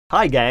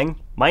Hi gang,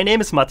 my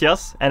name is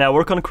Mathias and I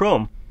work on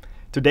Chrome.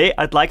 Today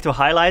I'd like to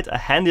highlight a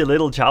handy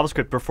little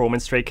JavaScript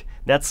performance trick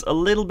that's a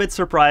little bit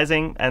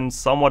surprising and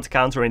somewhat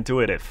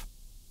counterintuitive.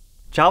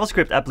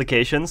 JavaScript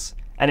applications,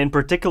 and in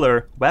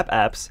particular web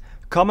apps,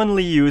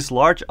 commonly use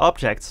large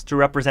objects to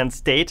represent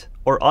state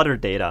or other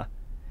data.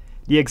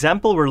 The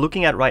example we're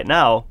looking at right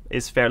now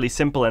is fairly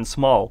simple and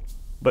small,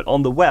 but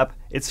on the web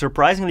it's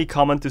surprisingly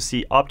common to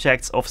see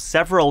objects of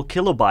several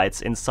kilobytes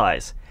in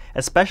size,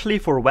 especially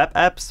for web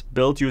apps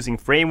built using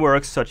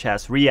frameworks such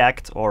as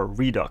React or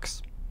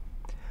Redux.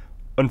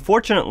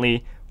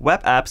 Unfortunately,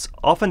 web apps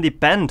often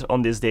depend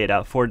on this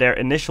data for their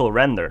initial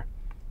render.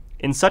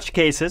 In such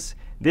cases,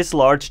 this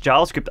large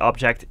JavaScript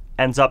object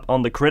ends up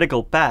on the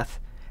critical path,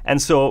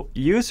 and so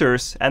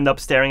users end up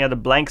staring at a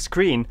blank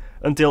screen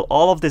until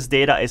all of this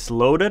data is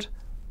loaded,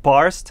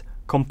 parsed,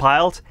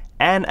 compiled,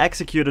 and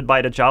executed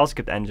by the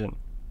JavaScript engine.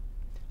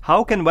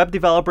 How can web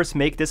developers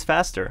make this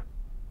faster?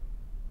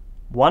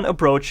 One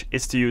approach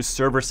is to use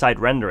server-side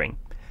rendering.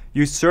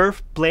 You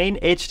serve plain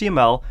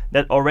HTML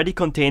that already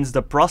contains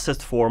the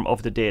processed form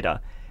of the data,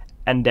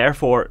 and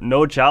therefore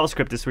no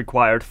JavaScript is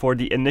required for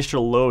the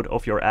initial load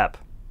of your app.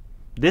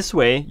 This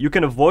way, you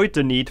can avoid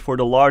the need for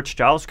the large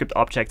JavaScript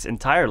objects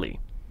entirely.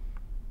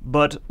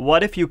 But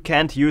what if you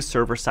can't use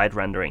server-side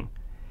rendering?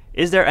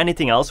 Is there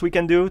anything else we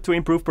can do to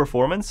improve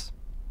performance?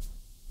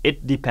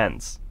 It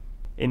depends.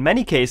 In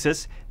many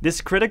cases, this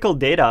critical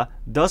data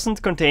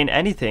doesn't contain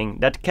anything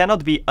that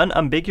cannot be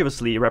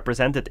unambiguously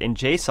represented in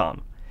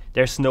JSON.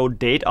 There's no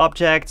date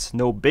objects,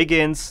 no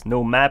begins,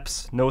 no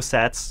maps, no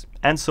sets,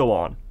 and so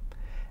on.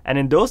 And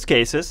in those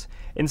cases,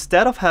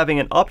 instead of having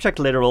an object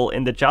literal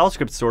in the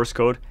JavaScript source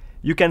code,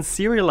 you can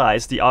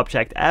serialize the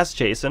object as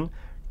JSON,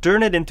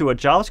 turn it into a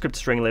JavaScript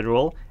string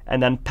literal,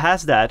 and then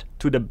pass that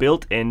to the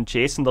built-in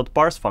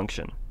JSON.parse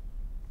function.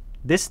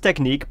 This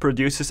technique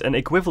produces an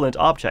equivalent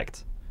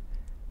object.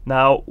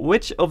 Now,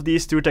 which of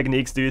these two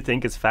techniques do you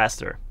think is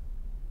faster?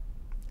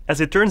 As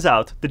it turns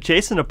out, the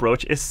JSON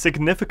approach is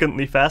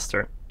significantly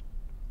faster.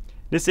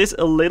 This is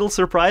a little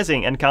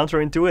surprising and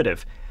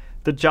counterintuitive.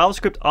 The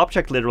JavaScript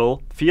object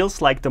literal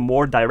feels like the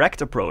more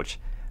direct approach,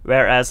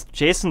 whereas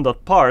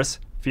JSON.parse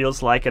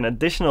feels like an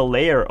additional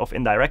layer of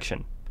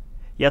indirection.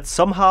 Yet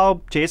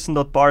somehow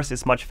JSON.parse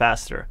is much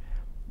faster.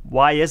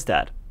 Why is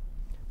that?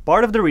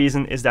 Part of the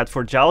reason is that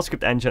for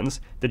JavaScript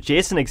engines, the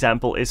JSON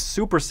example is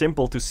super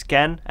simple to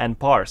scan and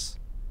parse.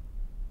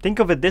 Think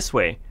of it this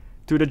way.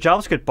 To the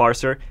JavaScript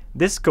parser,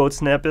 this code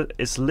snippet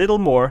is little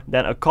more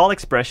than a call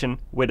expression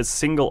with a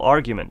single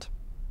argument.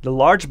 The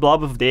large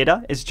blob of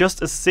data is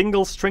just a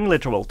single string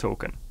literal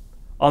token.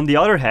 On the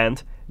other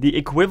hand, the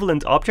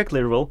equivalent object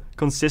literal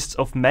consists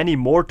of many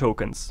more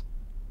tokens.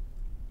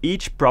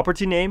 Each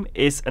property name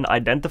is an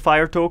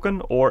identifier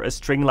token or a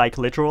string-like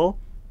literal,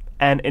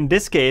 and in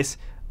this case,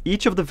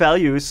 each of the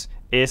values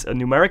is a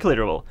numeric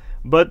literal,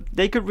 but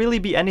they could really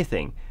be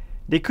anything.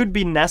 They could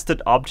be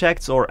nested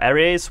objects or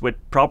arrays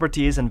with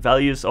properties and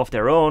values of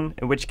their own,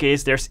 in which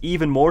case there's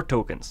even more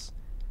tokens.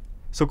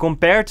 So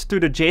compared to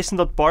the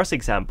JSON.parse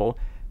example,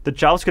 the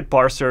JavaScript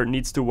parser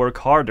needs to work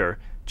harder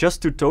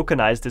just to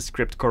tokenize the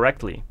script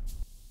correctly.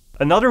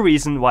 Another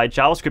reason why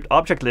JavaScript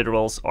object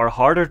literals are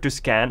harder to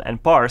scan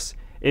and parse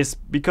is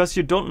because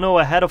you don't know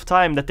ahead of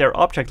time that they're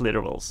object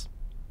literals.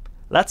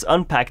 Let's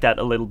unpack that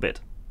a little bit.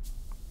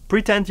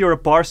 Pretend you're a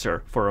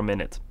parser for a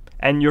minute,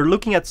 and you're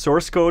looking at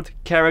source code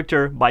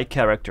character by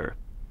character.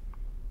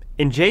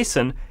 In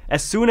JSON,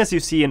 as soon as you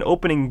see an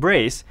opening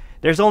brace,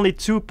 there's only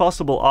two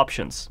possible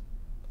options.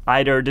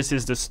 Either this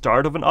is the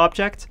start of an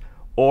object,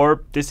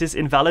 or this is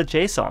invalid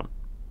JSON.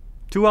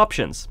 Two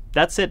options,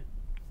 that's it.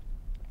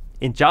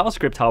 In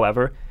JavaScript,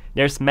 however,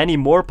 there's many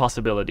more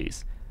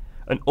possibilities.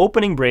 An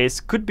opening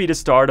brace could be the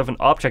start of an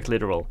object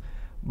literal,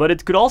 but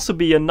it could also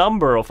be a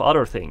number of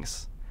other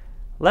things.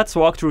 Let's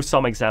walk through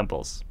some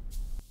examples.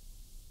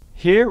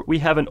 Here we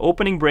have an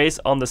opening brace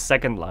on the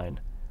second line.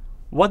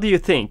 What do you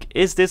think?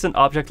 Is this an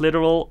object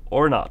literal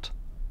or not?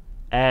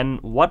 And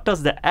what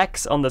does the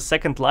X on the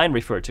second line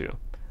refer to?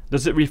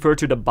 Does it refer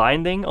to the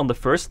binding on the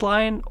first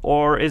line,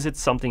 or is it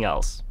something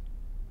else?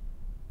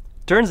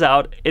 Turns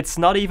out it's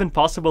not even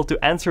possible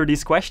to answer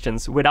these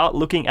questions without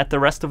looking at the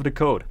rest of the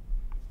code.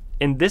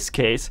 In this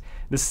case,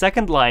 the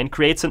second line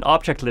creates an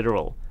object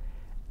literal.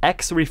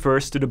 X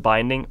refers to the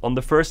binding on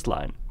the first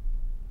line.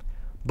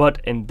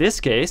 But in this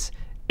case,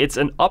 it's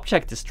an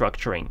object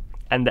destructuring,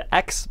 and the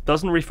X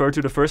doesn't refer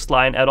to the first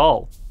line at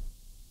all.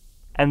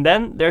 And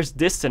then there's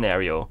this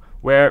scenario,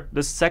 where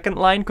the second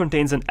line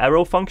contains an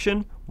arrow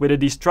function with a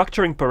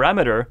destructuring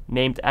parameter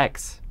named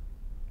X.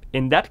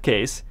 In that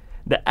case,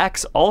 the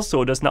X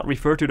also does not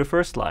refer to the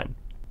first line.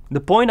 The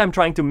point I'm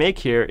trying to make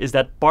here is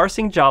that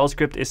parsing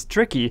JavaScript is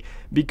tricky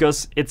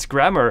because its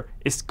grammar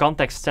is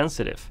context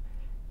sensitive.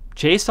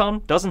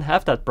 JSON doesn't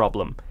have that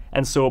problem,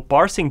 and so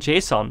parsing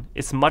JSON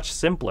is much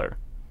simpler.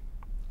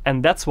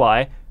 And that's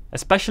why,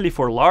 especially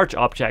for large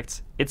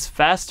objects, it's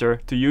faster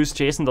to use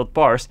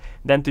JSON.parse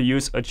than to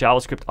use a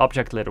JavaScript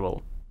object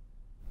literal.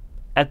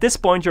 At this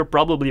point, you're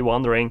probably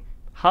wondering,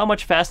 how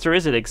much faster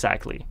is it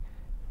exactly?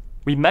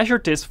 We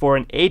measured this for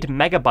an 8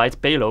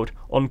 megabyte payload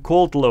on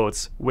cold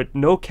loads with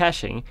no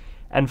caching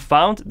and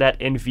found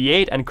that in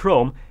V8 and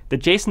Chrome, the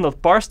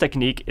JSON.parse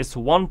technique is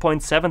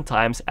 1.7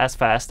 times as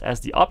fast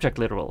as the object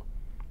literal.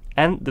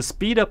 And the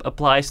speedup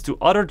applies to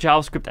other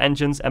JavaScript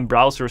engines and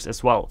browsers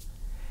as well.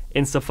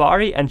 In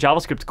Safari and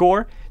JavaScript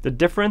Core, the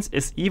difference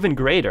is even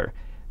greater.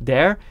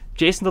 There,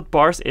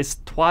 JSON.parse is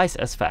twice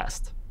as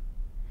fast.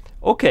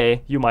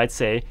 Okay, you might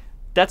say,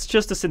 that's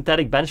just a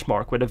synthetic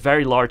benchmark with a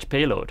very large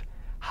payload.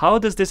 How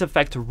does this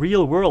affect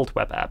real-world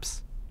web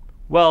apps?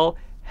 Well,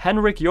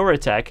 Henrik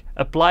Joritek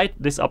applied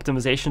this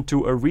optimization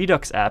to a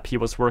Redux app he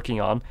was working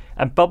on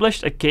and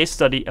published a case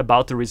study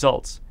about the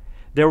results.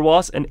 There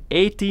was an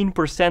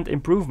 18%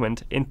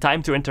 improvement in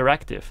time to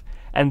interactive,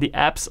 and the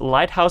app's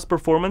Lighthouse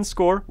performance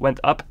score went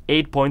up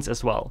 8 points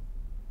as well.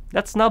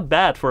 That's not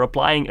bad for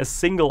applying a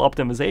single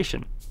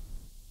optimization.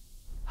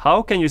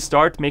 How can you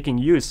start making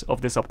use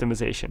of this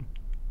optimization?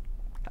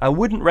 I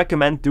wouldn't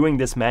recommend doing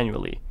this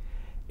manually.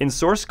 In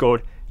source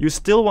code, you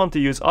still want to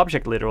use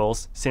object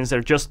literals since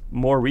they're just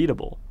more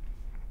readable.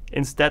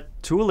 Instead,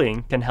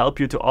 tooling can help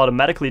you to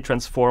automatically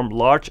transform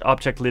large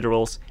object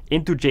literals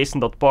into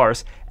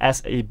JSON.parse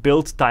as a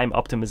build time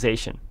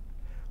optimization.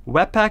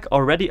 Webpack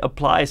already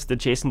applies the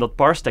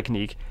JSON.parse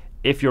technique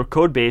if your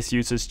codebase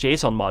uses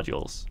JSON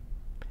modules.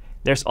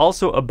 There's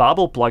also a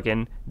Babel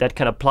plugin that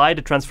can apply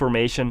the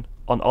transformation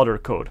on other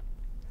code.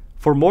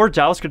 For more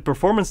JavaScript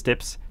performance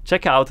tips,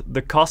 check out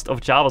The Cost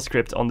of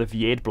JavaScript on the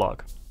V8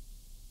 blog.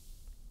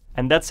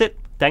 And that's it.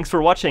 Thanks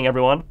for watching,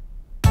 everyone.